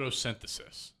is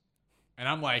photosynthesis. And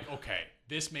I'm like, okay,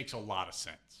 this makes a lot of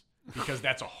sense because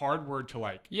that's a hard word to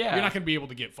like. Yeah. You're not going to be able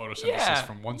to get photosynthesis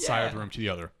from one side of the room to the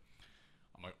other.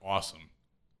 I'm like, awesome.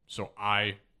 So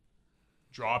I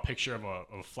draw a picture of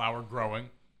a flower growing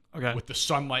with the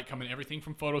sunlight coming, everything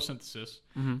from photosynthesis.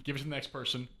 Give it to the next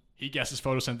person. He guesses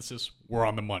photosynthesis. We're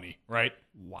on the money, right?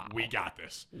 Wow. We got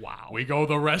this. Wow. We go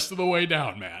the rest of the way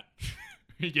down, Matt.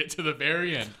 We get to the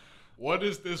very end. What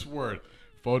is this word?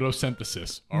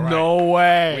 Photosynthesis. All right. No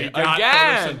way. We got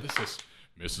Again. photosynthesis.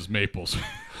 Mrs. Maples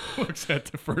looks at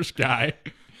the first guy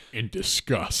in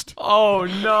disgust. Oh,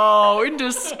 no. In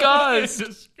disgust. In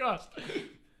disgust.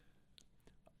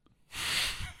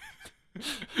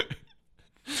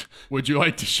 Would you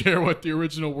like to share what the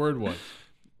original word was?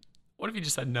 What if he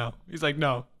just said no? He's like,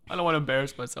 no, I don't want to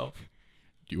embarrass myself.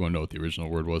 Do you want to know what the original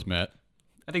word was, Matt?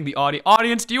 I think the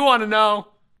audience, do you want to know?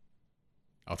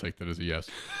 I'll take that as a yes.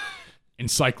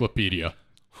 Encyclopedia.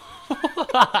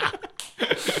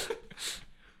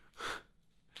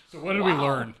 So what did we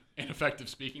learn in effective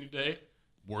speaking today?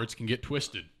 Words can get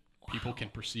twisted. People can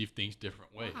perceive things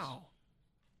different ways. Wow.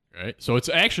 Right? So it's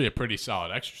actually a pretty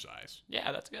solid exercise.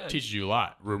 Yeah, that's good. Teaches you a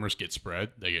lot. Rumors get spread.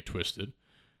 They get twisted.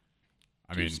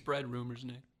 I mean, spread rumors,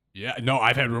 Nick. Yeah, no,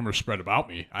 I've had rumors spread about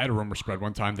me. I had a rumor spread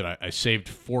one time that I saved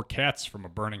 4 cats from a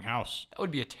burning house. That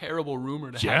would be a terrible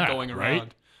rumor to have going right?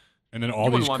 around. And then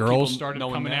all these girls started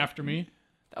coming after me.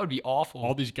 That would be awful.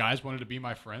 All these guys wanted to be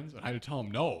my friends, and I had to tell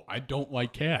them, no, I don't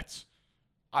like cats.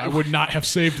 I would not have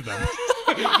saved them.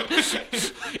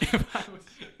 if I was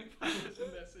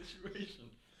in that situation.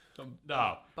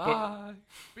 No. Bye.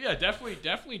 But yeah,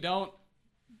 definitely don't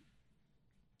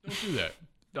do that.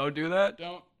 Don't do that?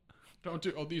 Don't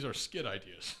do. Oh, these are skit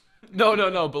ideas. No.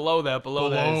 Below that. Below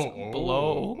that. Oh.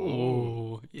 Below.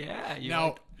 Oh. Yeah.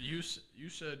 Now you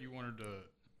said you wanted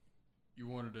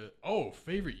to. Oh,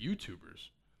 favorite YouTubers.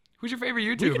 Who's your favorite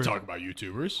YouTuber? We can talk about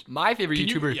YouTubers. My favorite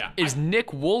YouTuber is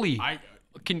Nick Woolley.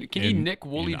 Can you Nick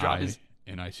Woolley drop his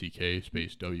NICK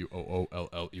space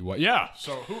WOOLLEY? Yeah.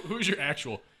 So who's your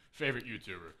actual favorite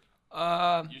YouTuber?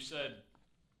 You said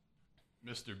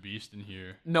Mr. Beast in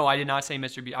here. No, I did not say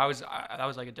Mr. Beast. That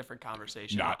was like a different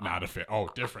conversation. Not a fit. Oh,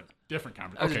 different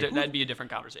conversation. Okay, that'd be a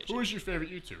different conversation. Who is your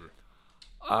favorite YouTuber?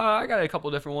 I got a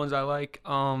couple different ones I like.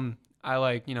 I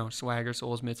like, Swagger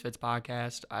Souls Misfits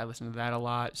podcast. I listen to that a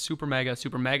lot. Super Mega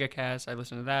Cast. I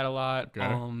listen to that a lot.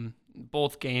 Okay.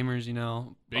 Both gamers,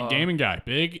 Big gaming guy.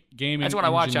 Big gaming. That's what I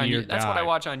watch on. That's what I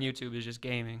watch on YouTube is just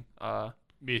gaming.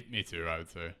 Me too. I would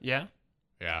say. Yeah.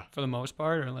 Yeah. For the most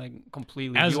part, or like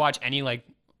completely. Do you watch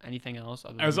anything else?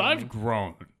 Other as than I've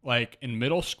grown, like in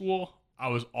middle school, I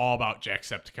was all about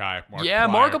Jacksepticeye.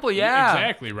 Markiplier. Yeah.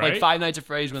 Exactly right. Like Five Nights at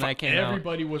Freddy's when that came out.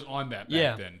 Everybody was on that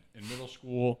back then in middle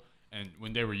school and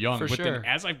when they were young. For sure. Then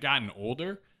as I've gotten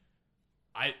older,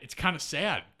 it's kind of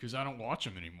sad because I don't watch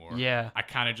them anymore. Yeah. I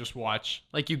kind of just watch.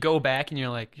 Like you go back and you're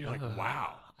like,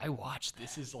 wow, I watched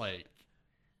this. Is like,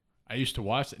 I used to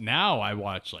watch it. Now I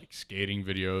watch like skating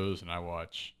videos and I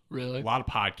watch a lot of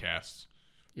podcasts.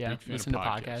 Yeah, listen to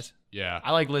podcasts. Yeah,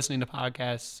 I like listening to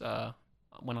podcasts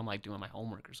when I'm like doing my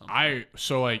homework or something.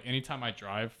 So anytime I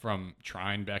drive from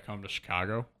Trine back home to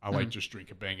Chicago, I like just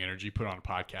drink a Bang Energy, put on a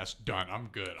podcast, done. I'm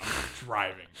good. I'm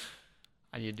driving.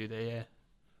 I need to do that.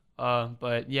 Yeah.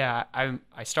 But yeah,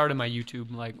 I started my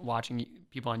YouTube like watching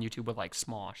people on YouTube with like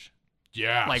Smosh.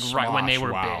 Yeah, like Smosh, right when they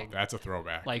were wow, big. That's a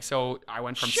throwback. Like so, I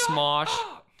went from Smosh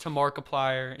to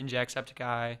Markiplier and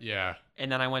Jacksepticeye. Yeah.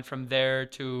 And then I went from there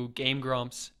to Game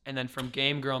Grumps, and then from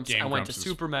Game Grumps I went to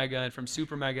Super Mega, and from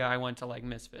Super Mega I went to like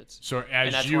Misfits. So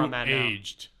as you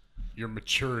aged, your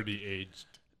maturity aged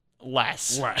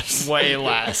less, way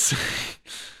less.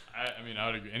 I mean, I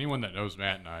would agree. Anyone that knows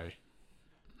Matt and I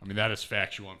mean, that is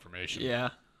factual information. Yeah,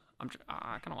 I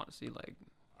kind of want to see like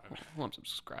who I'm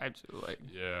subscribed to. Like,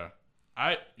 yeah,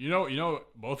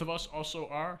 both of us also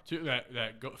are too.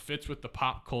 That fits with the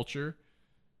pop culture,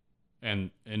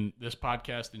 and this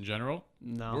podcast in general.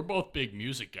 No, we're both big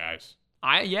music guys.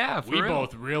 We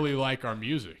both really like our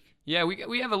music. Yeah,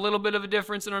 we have a little bit of a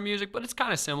difference in our music, but it's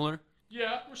kind of similar.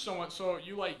 Yeah, we're somewhat. So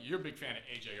you're a big fan of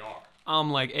AJR.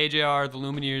 Like AJR, the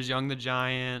Lumineers, Young the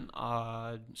Giant,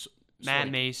 Matt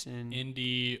like Mason,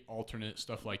 indie, alternate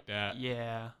stuff like that.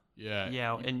 Yeah.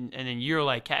 Yeah. And then you're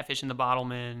like Catfish and the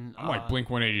Bottlemen. I'm like Blink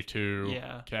 182.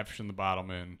 Yeah. Catfish and the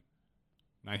Bottlemen.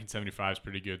 1975 is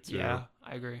pretty good too. Yeah,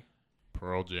 I agree.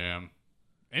 Pearl Jam.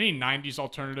 Any 90s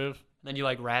alternative? Then you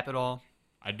like rap it all.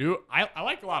 I do. I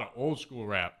like a lot of old school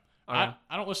rap. Okay.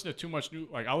 I don't listen to too much new.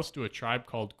 Like I listen to A Tribe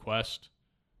Called Quest,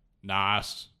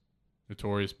 Nas,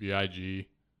 Notorious B.I.G.,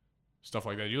 stuff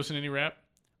like that. You listen to any rap?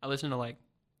 I listen to like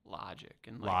Logic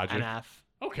and like NF.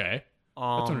 Okay,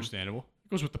 that's understandable.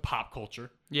 It goes with the pop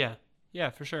culture. Yeah,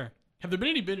 for sure. Have there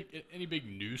been any big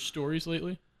news stories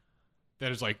lately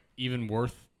that is like even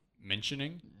worth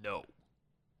mentioning? No.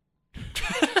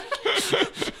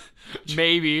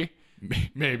 Maybe.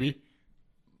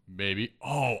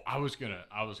 Oh, I was gonna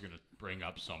bring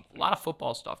up something. A lot of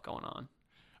football stuff going on.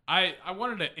 I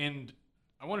wanted to end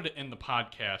the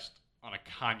podcast on a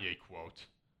Kanye quote.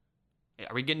 Hey,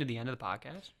 are we getting to the end of the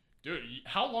podcast? Dude,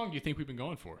 how long do you think we've been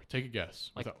going for? Take a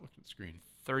guess. Like without looking at the screen.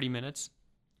 30 minutes.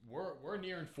 We're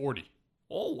nearing 40.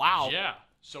 Oh wow. Yeah.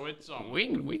 So it's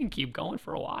we can keep going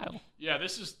for a while. Yeah,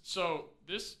 this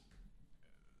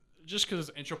just because it's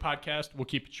an intro podcast, we'll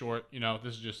keep it short.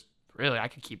 This is just really I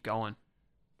could keep going.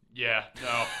 Yeah,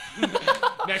 no.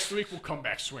 Next week we'll come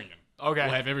back swinging. Okay.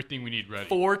 We'll have everything we need ready.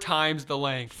 4 times the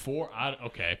length.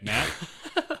 Okay, Matt.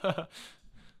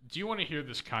 Do you want to hear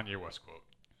this Kanye West quote?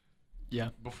 Yeah.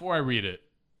 Before I read it,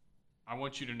 I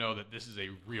want you to know that this is a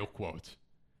real quote.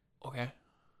 Okay.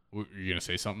 Are you going to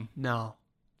say something? No.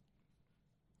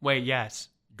 Wait, yes.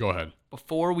 Go ahead.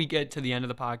 Before we get to the end of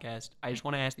the podcast, I just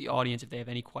want to ask the audience if they have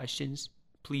any questions.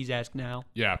 Please ask now.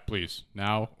 Yeah, please.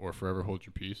 Now or forever hold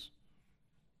your peace.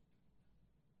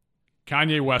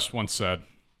 Kanye West once said,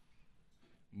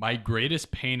 "My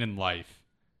greatest pain in life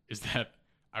is that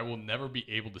I will never be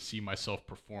able to see myself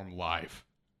perform live."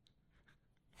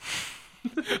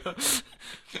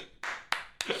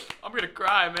 I'm going to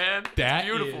cry, man. That's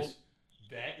beautiful.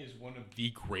 That is one of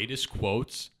the greatest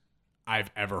quotes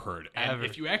I've ever heard. And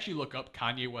if you actually look up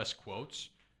Kanye West quotes,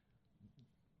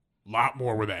 a lot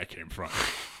more where that came from.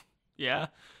 Yeah.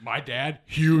 My dad,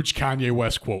 huge Kanye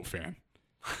West quote fan.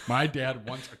 My dad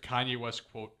wants a Kanye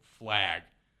West quote flag.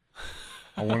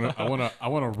 I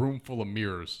want a room full of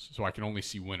mirrors so I can only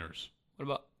see winners. What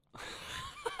about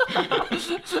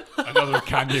another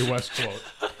Kanye West quote?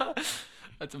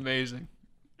 That's amazing.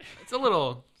 It's a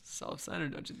little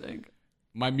self-centered, don't you think?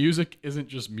 My music isn't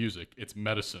just music; it's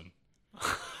medicine.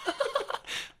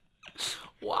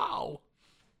 Wow.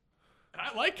 And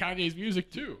I like Kanye's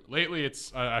music too. Lately,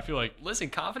 it's I feel like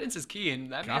confidence is key,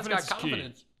 and that man's got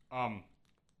confidence.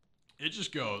 It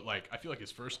just goes like I feel like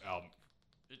his first album.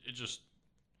 It just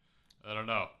I don't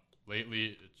know.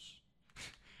 Lately,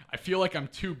 I feel like I'm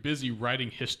too busy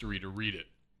writing history to read it.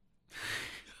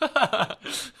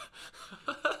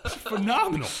 It's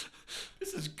phenomenal.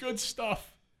 This is good stuff.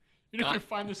 You're not gonna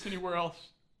find this anywhere else.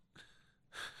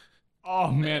 Oh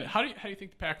man, how do you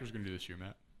think the Packers are gonna do this year,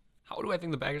 Matt? How do I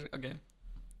think the Packers? Okay,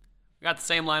 we got the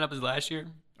same lineup as last year.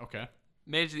 Okay.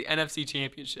 Made it to the NFC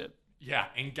Championship. Yeah,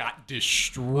 and got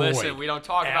destroyed. Listen, we don't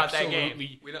talk about that game.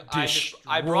 We don't,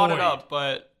 I brought it up,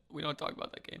 but we don't talk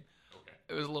about that game. Okay.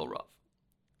 It was a little rough.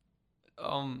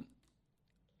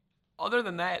 Other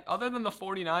than that, other than the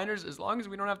 49ers, as long as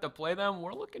we don't have to play them,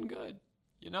 we're looking good.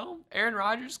 Aaron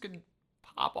Rodgers could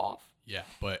pop off. Yeah,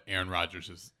 but Aaron Rodgers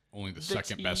is only the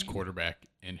second best quarterback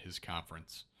in his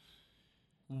conference.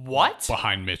 What?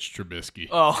 Behind Mitch Trubisky.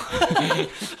 Oh.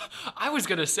 I was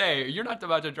going to say, you're not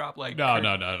about to drop like... No.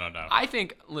 I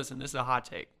think, listen, this is a hot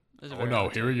take.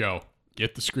 Here we go.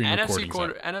 Get the screen recordings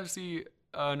up. NFC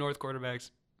North quarterbacks.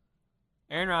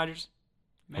 Aaron Rodgers,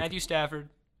 Matthew Stafford,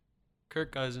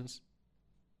 Kirk Cousins,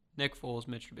 Nick Foles,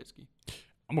 Mitch Trubisky.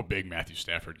 I'm a big Matthew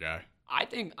Stafford guy. I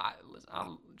think,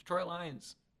 I'm Detroit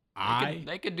Lions.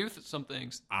 They could do some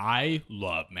things. I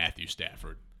love Matthew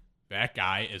Stafford. That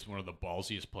guy is one of the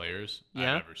ballsiest players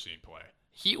I've ever seen play.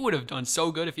 He would have done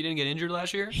so good if he didn't get injured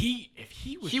last year. He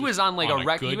was on like a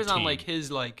record. He was on team. like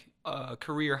his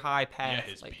career high path.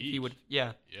 Yeah, his like peak. he would.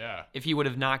 Yeah. If he would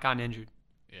have not gotten injured.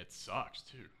 It sucks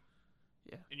too.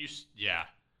 Yeah.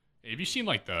 And have you seen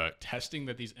like the testing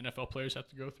that these NFL players have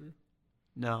to go through?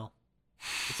 No.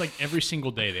 It's like every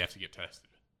single day they have to get tested.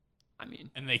 I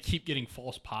mean, and they keep getting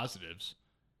false positives.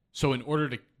 So in order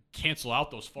to cancel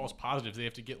out those false positives, they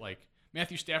have to get like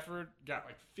Matthew Stafford got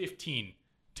like 15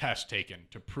 tests taken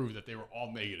to prove that they were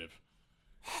all negative.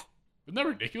 Isn't that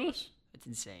ridiculous? it's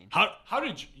insane. How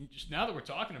did you, just now that we're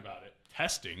talking about it,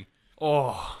 testing?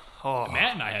 Oh.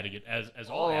 Matt and I had to get, as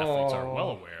all athletes are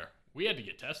well aware, we had to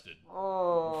get tested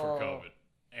for COVID.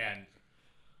 And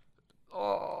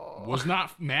was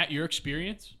not, Matt, your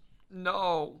experience?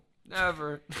 No,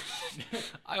 never.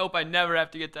 I hope I never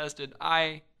have to get tested.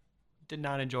 I did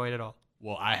not enjoy it at all.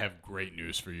 Well, I have great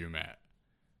news for you, Matt.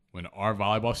 When our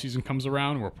volleyball season comes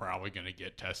around, we're probably going to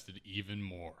get tested even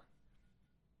more.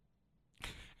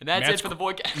 And that's Matt's it for the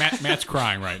boy. Matt's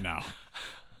crying right now.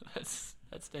 That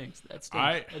stinks. That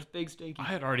stinks. That's big stinky. I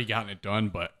had already gotten it done,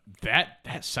 but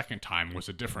that second time was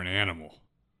a different animal.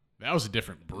 That was a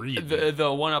different breed.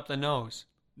 The one up the nose.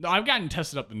 No, I've gotten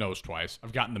tested up the nose twice.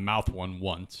 I've gotten the mouth one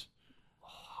once.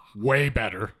 Way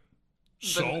better.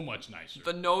 So much nicer.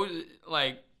 The nose,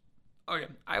 like, okay,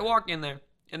 I walk in there,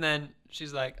 and then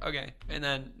she's like, okay, and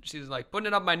then she's like, putting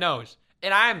it up my nose,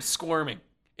 and I'm squirming,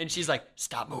 and she's like,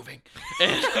 stop moving,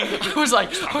 and I was like,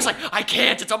 I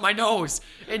can't, it's up my nose,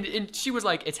 and she was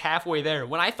like, it's halfway there,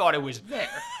 when I thought it was there.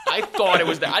 I thought it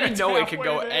was there. I didn't know it could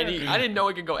go I didn't know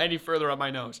it could go any further up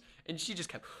my nose, and she just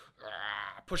kept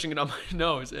pushing it up my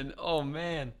nose, and oh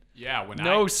man. Yeah,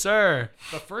 sir.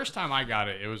 The first time I got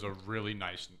it, it was a really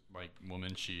nice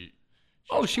woman. She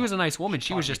was a nice woman.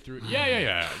 She was just through.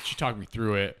 Yeah. She talked me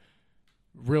through it.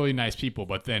 Really nice people.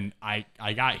 But then I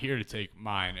got here to take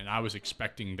mine, and I was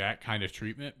expecting that kind of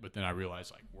treatment. But then I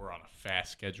realized we're on a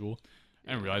fast schedule.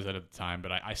 I didn't realize that at the time.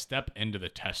 But I step into the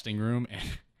testing room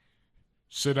and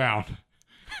sit down.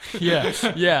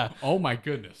 Yeah. Oh my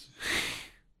goodness.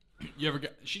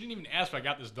 She didn't even ask if I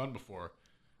got this done before.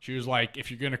 She was like,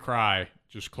 if you're going to cry,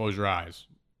 just close your eyes.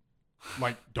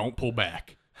 Don't pull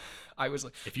back. I was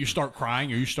like, if you start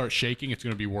crying or you start shaking, it's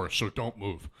going to be worse. So don't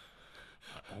move.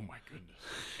 Oh my goodness.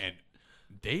 And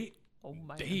they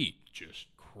just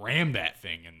cram that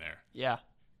thing in there. Yeah.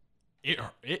 It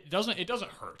doesn't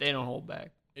hurt. They don't hold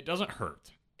back. It doesn't hurt.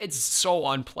 It's so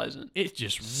unpleasant. It's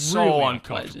just so really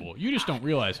unpleasant. uncomfortable. You just don't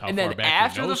realize how and far then back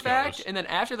after your nose the fact, goes. And then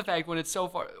after the fact, when it's so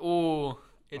far,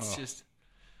 just.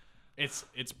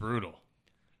 It's brutal.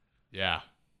 Yeah.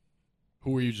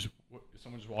 Who were you just?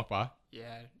 Someone just walked by?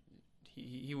 Yeah.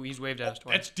 He's waved at us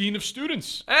twice. That's Dean of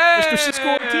Students. Hey! Mr.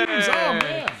 Cisco Ortiz. Oh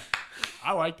man.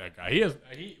 I like that guy.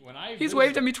 He's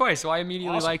waved at me twice, so I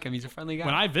immediately like him. He's a friendly guy.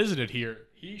 When I visited here,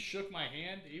 he shook my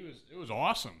hand. It was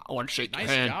awesome. I want to shake nice your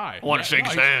hand. Guy. I want to shake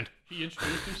his hand. He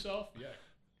introduced himself. Yeah.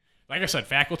 Like I said,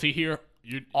 faculty here,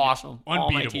 awesome. Unbeatable.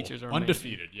 All my teachers are amazing.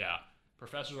 Undefeated. Yeah.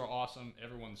 Professors are awesome.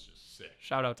 Everyone's just sick.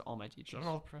 Shout out to all my teachers. Shout out to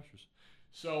all the professors.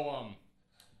 So,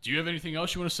 do you have anything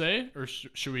else you want to say, or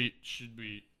should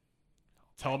we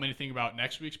tell them anything about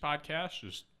next week's podcast?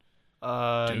 Just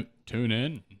tune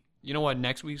in. You know what?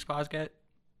 Next week's podcast.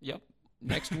 Yep.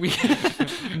 Next week.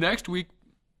 Next week.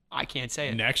 I can't say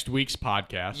it. Next week's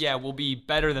podcast. Yeah, will be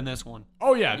better than this one.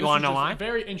 Oh yeah. You want to know why?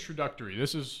 Very introductory.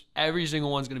 This is every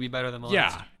single one's gonna be better than the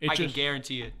last. Yeah. I can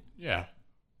guarantee it. Yeah,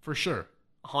 for sure.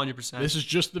 100%. This is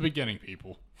just the beginning,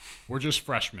 people. We're just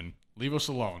freshmen. Leave us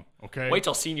alone, okay? Wait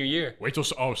till senior year.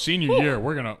 Senior year.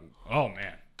 We're gonna. Oh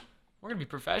man. We're gonna be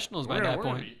professionals by that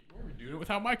point. We're gonna do it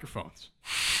without microphones.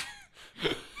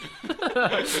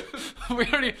 We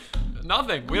don't need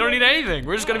nothing. We don't need anything.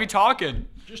 We're just gonna be talking.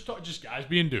 Just guys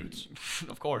being dudes.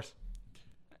 Of course.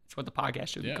 That's what the podcast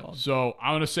should be called. So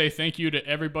I want to say thank you to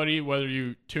everybody, whether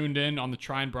you tuned in on the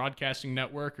Trine Broadcasting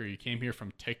Network or you came here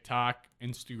from TikTok,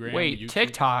 Instagram, YouTube,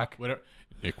 TikTok. whatever.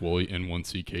 Nick Woolley,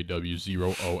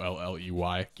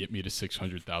 N1CKW0OLLEY. Get me to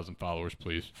 600,000 followers,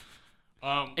 please.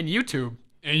 And YouTube.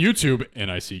 And YouTube,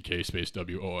 NICK space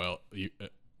WOLE.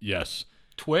 Yes.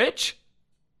 Twitch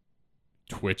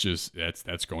is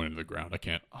that's going into the ground. I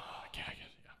can't.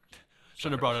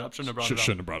 Shouldn't have brought it up.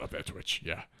 Shouldn't have brought up that Twitch.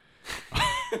 Yeah.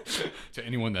 To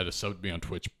anyone that has subbed me on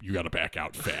Twitch, you got to back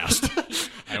out fast.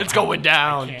 It's going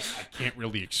down. I can't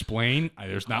really explain.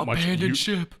 There's not much. Abandoned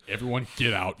ship. Everyone,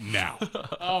 get out now.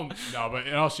 No, but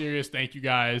in all seriousness, thank you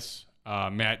guys.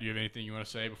 Matt, do you have anything you want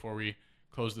to say before we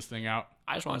close this thing out?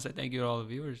 I just want to say thank you to all the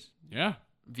viewers. Yeah.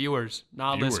 Viewers,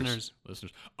 not listeners.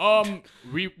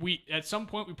 We at some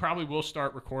point we probably will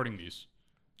start recording these.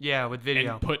 Yeah, with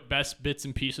video. And put best bits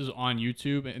and pieces on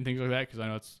YouTube and things like that, because I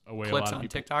know it's a way Clips a lot of on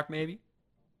people. TikTok, maybe?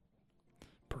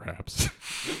 Perhaps.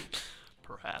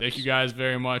 Perhaps. Thank you guys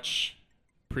very much.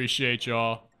 Appreciate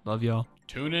y'all. Love y'all.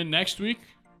 Tune in next week.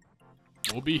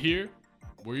 We'll be here.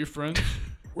 We're your friends.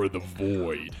 We're the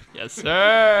Void. Yes,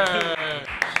 sir.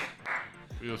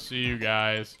 We'll see you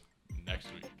guys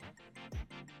next week.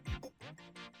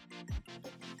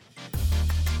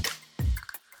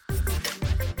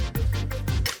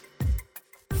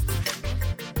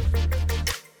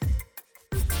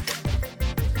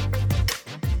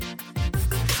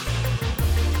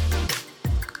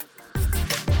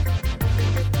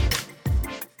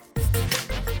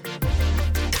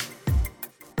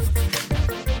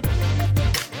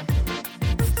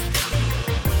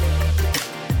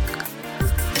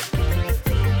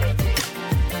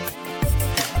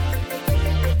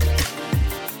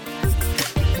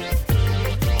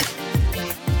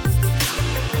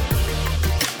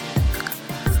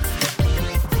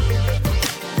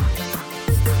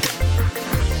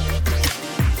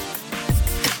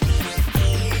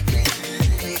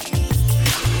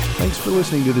 Thanks for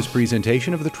listening to this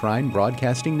presentation of the Trine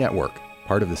Broadcasting Network,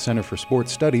 part of the Center for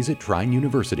Sports Studies at Trine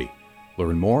University.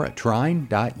 Learn more at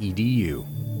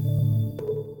trine.edu.